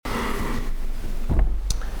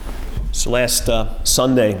So last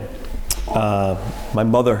Sunday, my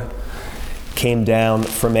mother came down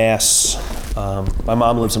for Mass. My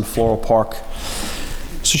mom lives in Floral Park.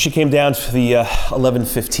 So she came down for the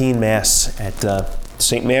 11:15 Mass at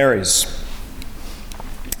St. Mary's.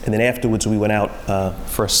 And then afterwards we went out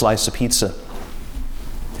for a slice of pizza.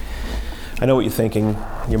 I know what you're thinking.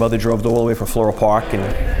 Your mother drove all the way from Floral Park and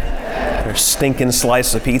her stinking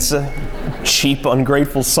slice of pizza. Cheap,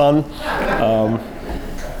 ungrateful son.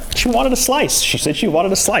 She wanted a slice. She said she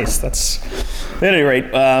wanted a slice. At any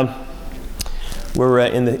rate, we're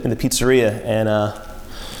in the pizzeria, and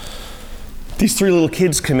these three little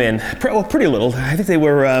kids come in. Well, pretty little. I think they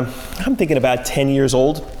were, I'm thinking about 10 years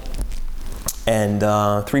old. And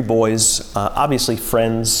three boys, obviously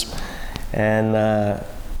friends. And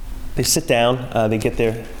they sit down. They get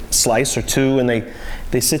their slice or two, and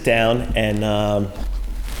they sit down, and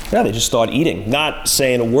they just start eating. Not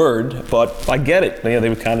saying a word, but I get it. They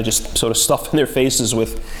would kind of just sort of stuff in their faces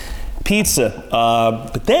with pizza.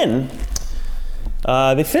 But then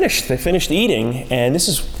they finished. They finished eating, and this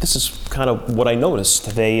is kind of what I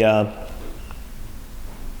noticed. They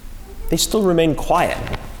still remained quiet.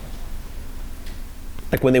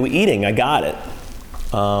 Like when they were eating, I got it.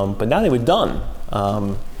 But now they were done.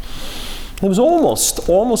 There was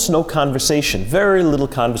almost no conversation. Very little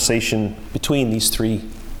conversation between these three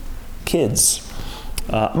kids.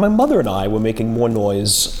 My mother and I were making more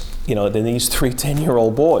noise, than these three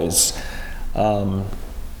 10-year-old boys. You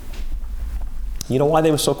know why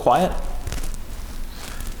they were so quiet?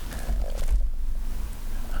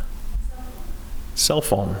 Cell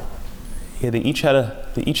phone. Yeah, they each had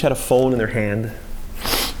a phone in their hand,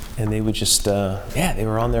 and they would just they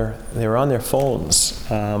were on their phones.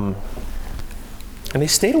 And they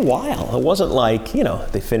stayed a while. It wasn't like,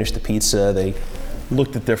 they finished the pizza, they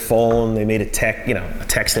looked at their phone, they made a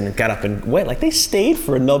text and got up and went. Like, they stayed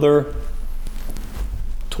for another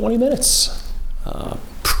 20 minutes,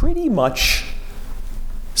 pretty much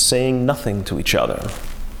saying nothing to each other.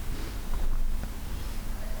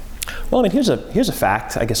 Well, I mean, here's a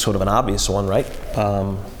fact, I guess sort of an obvious one, right?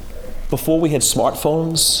 Before we had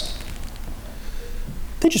smartphones,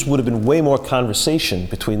 there just would have been way more conversation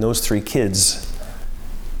between those three kids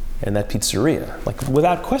and that pizzeria, like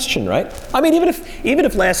without question, right? I mean, even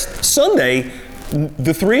if last Sunday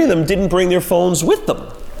the three of them didn't bring their phones with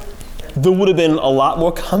them, there would have been a lot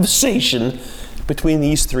more conversation between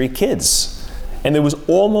these three kids, and there was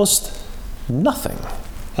almost nothing.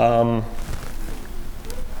 Hey,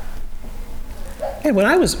 when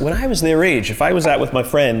I was their age, if I was out with my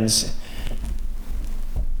friends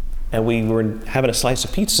and we were having a slice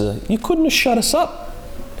of pizza, you couldn't have shut us up.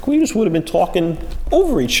 We just would have been talking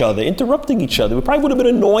over each other, interrupting each other. We probably would have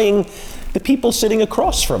been annoying the people sitting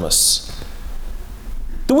across from us.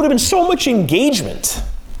 There would have been so much engagement.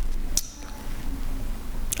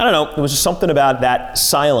 I don't know, there was just something about that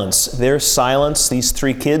silence. Their silence, these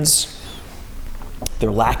three kids, their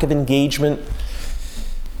lack of engagement,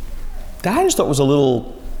 that I just thought was a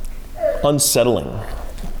little unsettling,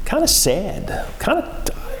 kind of sad, kind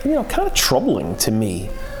of troubling to me.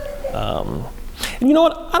 And you know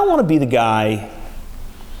what? I don't want to be the guy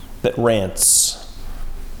that rants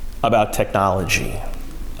about technology.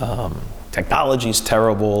 Technology's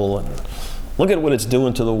terrible, and look at what it's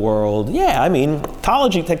doing to the world. Yeah, I mean,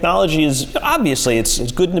 technology is obviously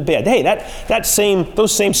it's good and bad. Hey, those same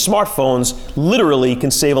smartphones literally can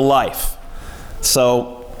save a life.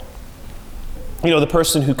 So, the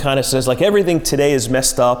person who kind of says like everything today is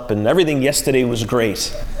messed up and everything yesterday was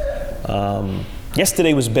great.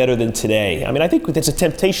 Yesterday was better than today. I mean, I think it's a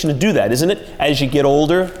temptation to do that, isn't it? As you get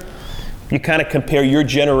older, you kind of compare your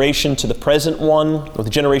generation to the present one, or the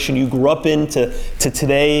generation you grew up in to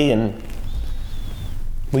today, and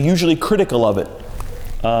we're usually critical of it.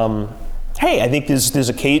 Hey, I think there's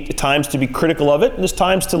times to be critical of it, and there's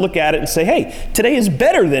times to look at it and say, hey, today is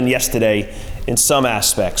better than yesterday in some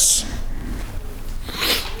aspects.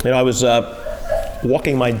 I was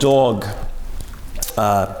walking my dog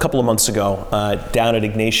a couple of months ago down at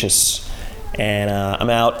Ignatius, and I'm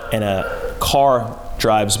out and a car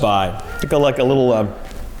drives by, like a little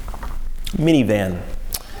minivan,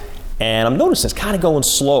 and I'm noticing it's kind of going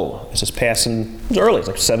slow. It's just passing. It was early. It's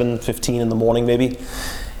like 7:15 in the morning maybe,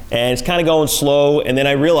 and it's kind of going slow. And then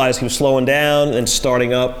I realized he was slowing down and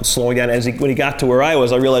starting up, and slowing down. When he got to where I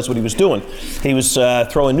was, I realized what he was doing. He was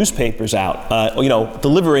throwing newspapers out,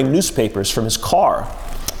 delivering newspapers from his car.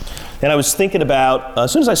 And I was thinking about,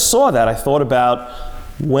 as soon as I saw that, I thought about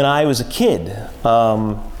when I was a kid.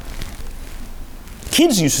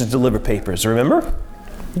 Kids used to deliver papers, remember?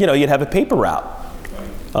 You'd have a paper route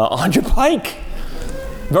on your bike,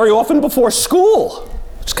 very often before school.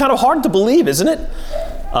 It's kind of hard to believe, isn't it?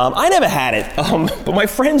 I never had it, but my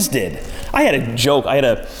friends did. I had a joke.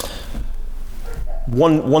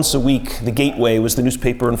 Once a week, the Gateway was the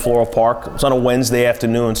newspaper in Floral Park. It was on a Wednesday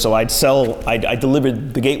afternoon, so I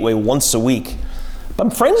delivered the Gateway once a week.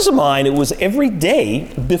 But friends of mine, it was every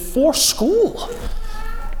day before school.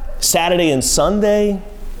 Saturday and Sunday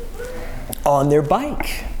on their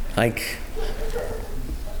bike. Like,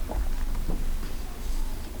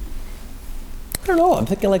 I don't know, I'm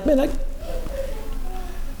thinking like, man, the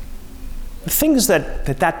things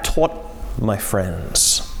that taught my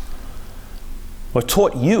friends, or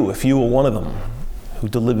taught you if you were one of them who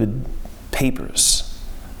delivered papers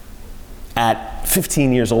at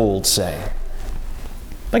 15 years old, say.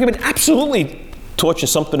 Like, I mean, absolutely taught you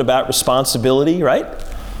something about responsibility, right?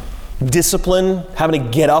 Discipline, having to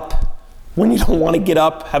get up when you don't want to get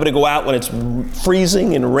up, having to go out when it's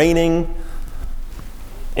freezing and raining,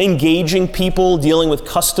 engaging people, dealing with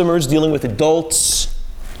customers, dealing with adults,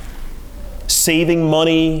 saving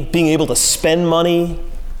money, being able to spend money.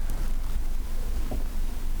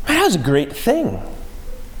 That was a great thing.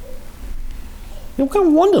 You kind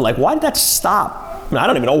of wonder, like, why did that stop? I mean, I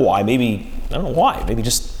don't even know why. Maybe, I don't know why. Maybe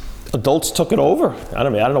just adults took it over. I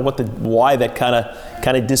don't know why that kind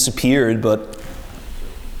of disappeared. But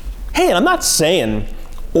hey, and I'm not saying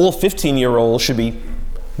all 15-year-olds should be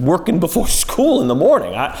working before school in the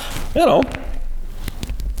morning.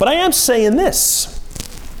 But I am saying this: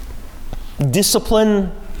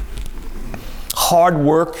 discipline, hard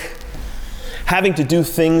work, having to do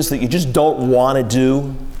things that you just don't want to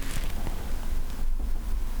do.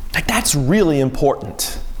 Like, that's really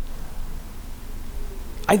important.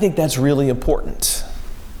 I think that's really important.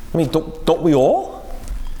 I mean, don't we all?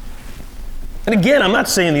 And again, I'm not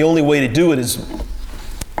saying the only way to do it is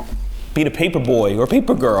being a paper boy or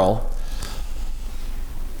paper girl.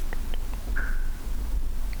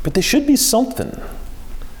 But there should be something.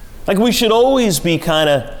 Like, we should always be kind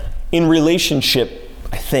of in relationship,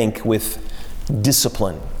 I think, with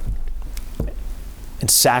discipline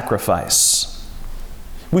and sacrifice.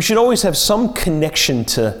 We should always have some connection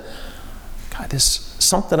to, God, there's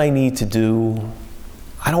something I need to do.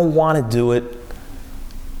 I don't want to do it,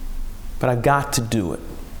 but I've got to do it.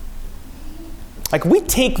 Like, we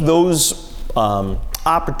take those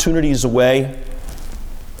opportunities away,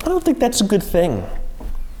 I don't think that's a good thing.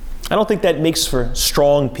 I don't think that makes for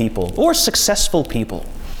strong people or successful people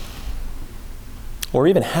or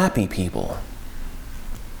even happy people.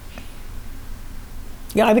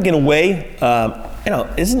 Yeah, I think in a way,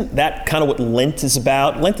 isn't that kind of what Lent is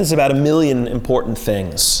about? Lent is about a million important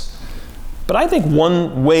things. But I think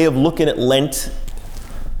one way of looking at Lent,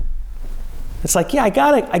 it's like, yeah, I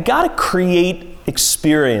gotta create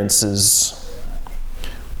experiences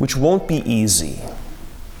which won't be easy,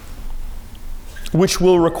 which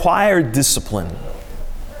will require discipline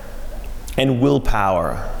and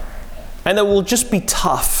willpower, and that will just be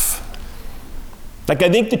tough. Like, I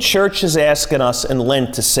think the church is asking us in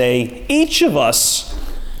Lent to say, each of us,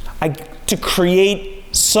 to create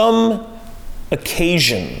some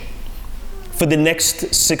occasion for the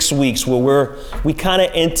next 6 weeks where we kind of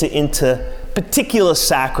enter into particular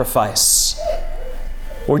sacrifice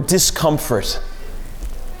or discomfort.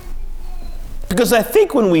 Because I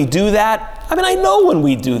think when we do that, I know when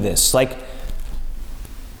we do this, like,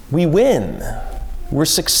 we win, we're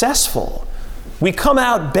successful, we come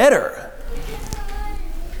out better.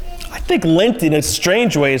 I think Lent, in a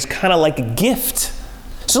strange way, is kind of like a gift.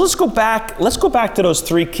 So let's go back to those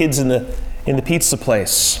 3 kids in the pizza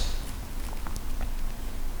place.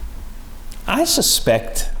 I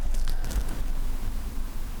suspect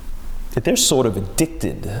that they're sort of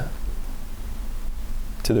addicted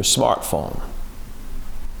to their smartphone.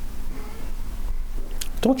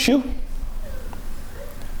 Don't you?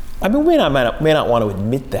 I mean, we may not want to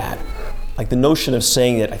admit that. Like, the notion of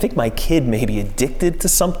saying that I think my kid may be addicted to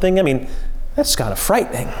something, I mean, that's kind of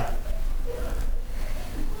frightening.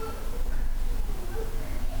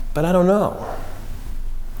 But I don't know.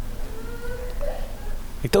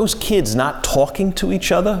 Like, those kids not talking to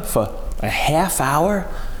each other for a half hour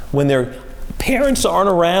when their parents aren't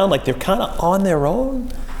around, like they're kind of on their own,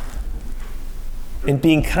 and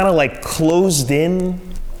being kind of like closed in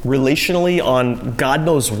relationally on God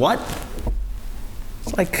knows what.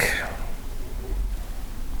 It's like,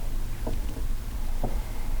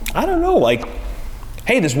 I don't know, like,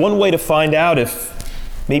 hey, there's one way to find out if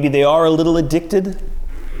maybe they are a little addicted.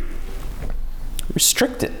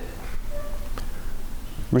 Restrict it.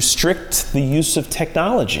 Restrict the use of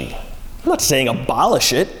technology. I'm not saying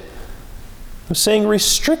abolish it. I'm saying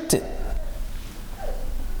restrict it.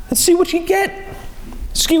 And see what you get.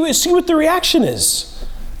 See what the reaction is.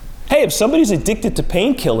 Hey, if somebody's addicted to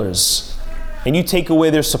painkillers and you take away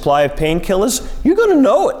their supply of painkillers, you're going to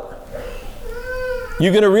know it.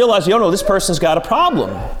 You're going to realize, this person's got a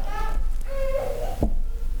problem.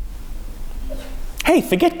 Hey,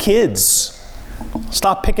 forget kids.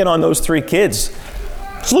 Stop picking on those 3 kids.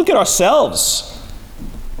 Let's look at ourselves.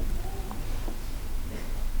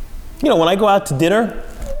 When I go out to dinner,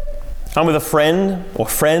 I'm with a friend or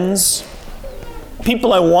friends,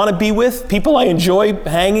 people I want to be with, people I enjoy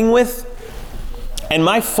hanging with, and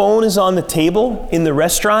my phone is on the table in the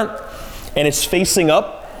restaurant and it's facing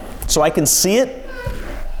up so I can see it,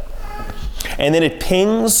 and then it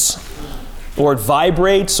pings or it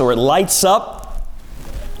vibrates or it lights up,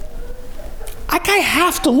 I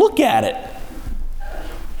have to look at it.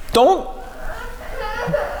 Don't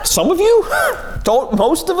some of you? Don't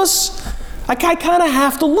most of us? I kind of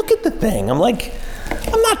have to look at the thing. I'm like,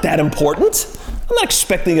 I'm not that important. I'm not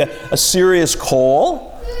expecting a serious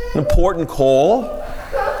call, an important call.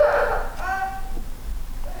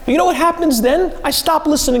 You know what happens then? I stop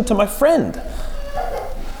listening to my friend.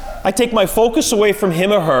 I take my focus away from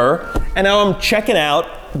him or her, and now I'm checking out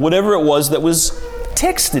whatever it was that was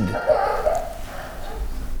texted.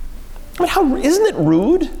 Isn't it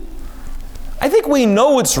rude? I think we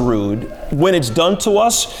know it's rude when it's done to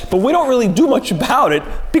us, but we don't really do much about it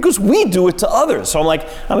because we do it to others. So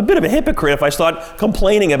I'm a bit of a hypocrite if I start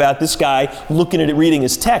complaining about this guy looking at it, reading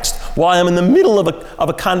his text while I'm in the middle of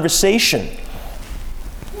a conversation.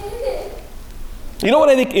 You know what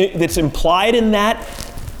I think that's implied in that?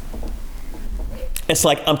 It's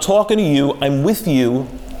like, I'm talking to you, I'm with you,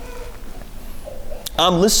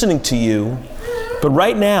 I'm listening to you, but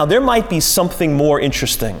right now there might be something more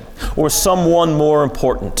interesting or someone more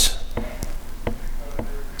important.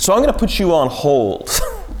 So I'm going to put you on hold.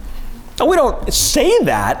 And we don't say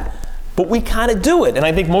that, but we kind of do it. And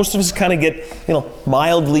I think most of us kind of get,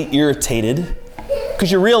 mildly irritated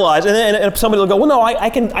because you realize, and somebody will go, well, no,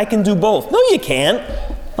 I can do both. No, you can't.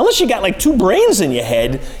 Unless you got 2 brains in your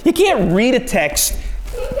head, you can't read a text,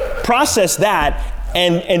 process that,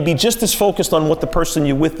 and be just as focused on what the person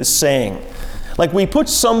you're with is saying. We put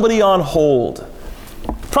somebody on hold,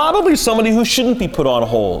 probably somebody who shouldn't be put on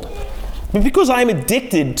hold. But because I'm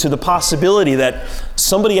addicted to the possibility that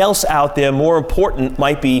somebody else out there more important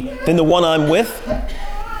might be than the one I'm with,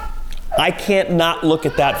 I can't not look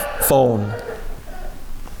at that phone.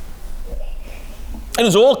 And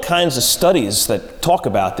there's all kinds of studies that talk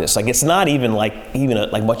about this. It's not even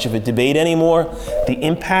much of a debate anymore. The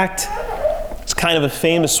impact, it's kind of a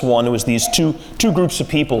famous one. It was these two groups of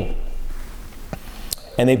people.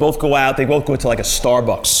 And they both go into a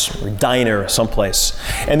Starbucks or diner someplace,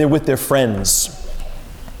 and they're with their friends.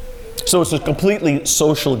 So it's a completely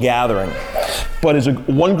social gathering. But as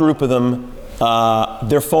one group of them,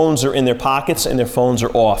 their phones are in their pockets and their phones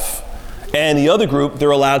are off. And the other group,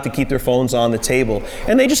 they're allowed to keep their phones on the table.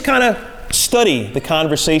 And they just kind of study the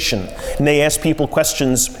conversation. And they ask people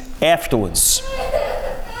questions afterwards.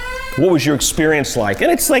 What was your experience like?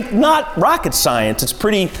 And it's not rocket science.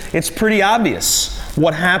 It's pretty obvious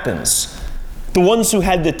what happens. The ones who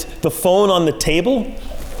had the phone on the table,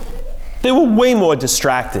 they were way more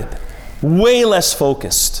distracted, way less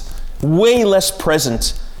focused, way less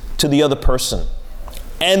present to the other person.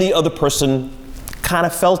 And the other person kind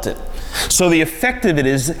of felt it. So the effect of it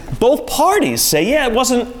is both parties say,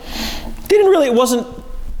 the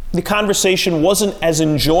conversation wasn't as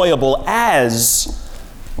enjoyable as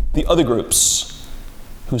the other groups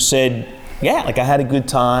who said, I had a good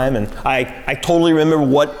time, and I totally remember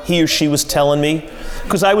what he or she was telling me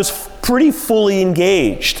because I was pretty fully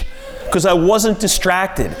engaged, because I wasn't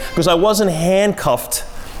distracted, because I wasn't handcuffed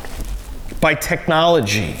by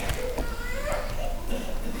technology.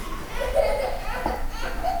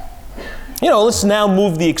 Let's now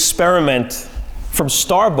move the experiment from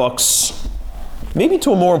Starbucks maybe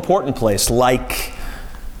to a more important place, like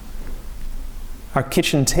our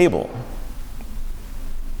kitchen table.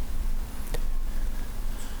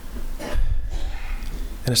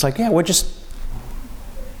 And it's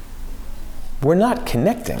we're not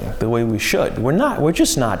connecting the way we should. We're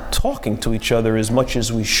just not talking to each other as much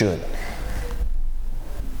as we should.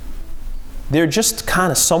 They're just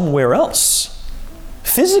kind of somewhere else.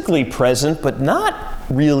 Physically present, but not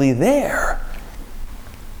really there.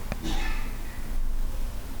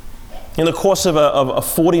 In the course of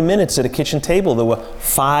 40 minutes at a kitchen table, there were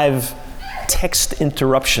 5 text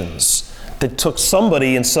interruptions that took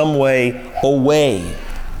somebody in some way away.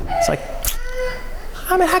 It's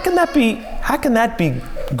how can that be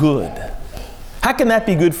good? How can that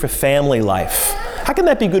be good for family life? How can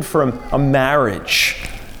that be good for a marriage?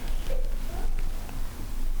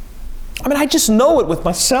 I mean, I just know it with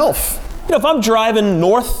myself. You know, if I'm driving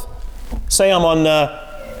north, say I'm on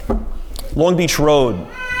Long Beach Road,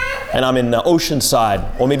 and I'm in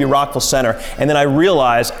Oceanside, or maybe Rockville Center, and then I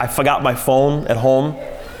realize I forgot my phone at home,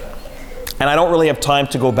 and I don't really have time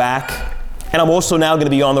to go back, and I'm also now going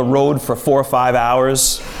to be on the road for 4 or 5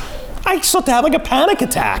 hours, I start to have like a panic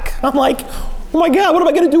attack. I'm like, oh my God, what am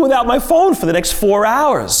I going to do without my phone for the next 4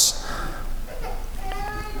 hours?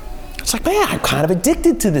 It's like, man, I'm kind of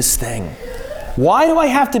addicted to this thing. Why do I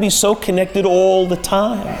have to be so connected all the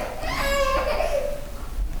time?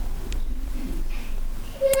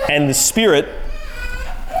 And the Spirit,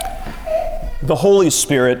 the Holy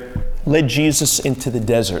Spirit, led Jesus into the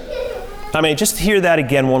desert. I mean, just hear that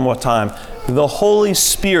again one more time. The Holy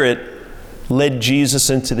Spirit led Jesus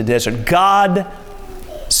into the desert. God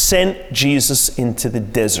sent Jesus into the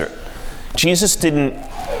desert. Jesus didn't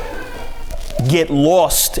get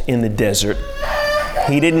lost in the desert.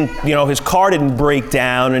 He didn't, his car didn't break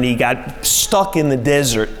down and he got stuck in the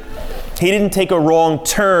desert. He didn't take a wrong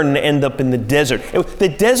turn and end up in the desert. The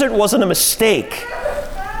desert wasn't a mistake.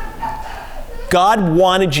 God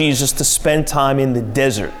wanted Jesus to spend time in the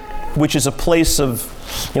desert, which is a place of,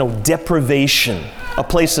 deprivation, a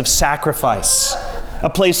place of sacrifice, a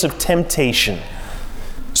place of temptation.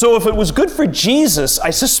 So if it was good for Jesus,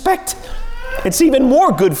 I suspect it's even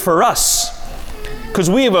more good for us, because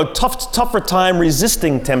we have a tougher time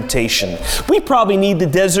resisting temptation. We probably need the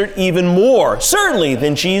desert even more, certainly,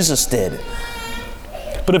 than Jesus did.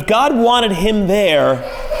 But if God wanted him there,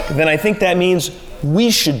 then I think that means we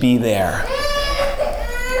should be there.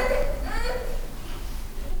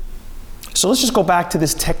 So let's just go back to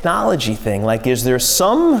this technology thing. Like, is there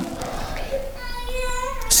something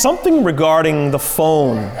regarding the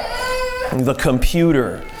phone, the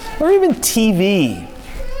computer, or even TV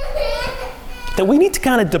that we need to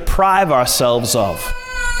kind of deprive ourselves of?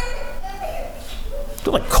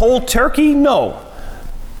 Like cold turkey? No.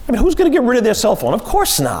 I mean, who's going to get rid of their cell phone? Of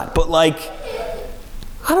course not. But I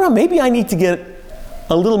don't know, maybe I need to get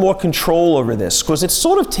a little more control over this, because it's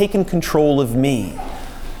sort of taken control of me.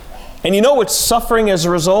 And you know what's suffering as a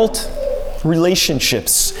result?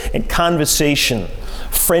 Relationships and conversation,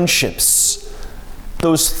 friendships.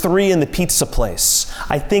 Those 3 in the pizza place,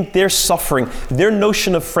 I think they're suffering. Their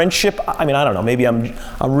notion of friendship, I mean, I don't know, maybe I'm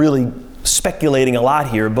really speculating a lot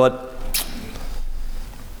here, but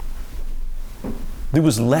there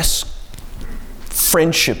was less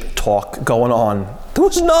friendship talk going on. There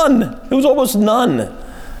was none. There was almost none.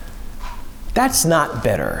 That's not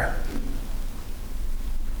better.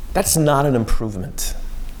 That's not an improvement.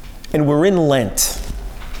 And we're in Lent.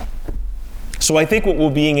 So I think what we're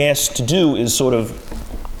being asked to do is sort of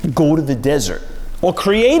go to the desert, or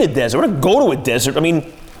create a desert. We're not going to go to a desert. I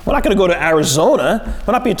mean, we're not going to go to Arizona.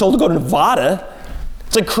 We're not being told to go to Nevada.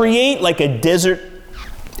 It's like create like a desert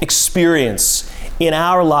experience in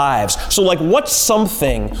our lives. So what's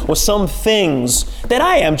something or some things that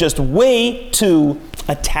I am just way too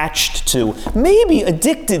attached to, maybe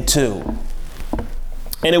addicted to,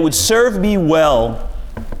 and it would serve me well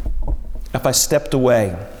if I stepped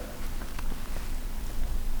away.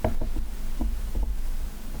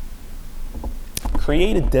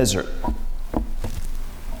 Create a desert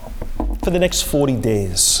for the next 40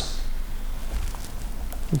 days.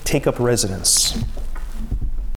 Take up residence.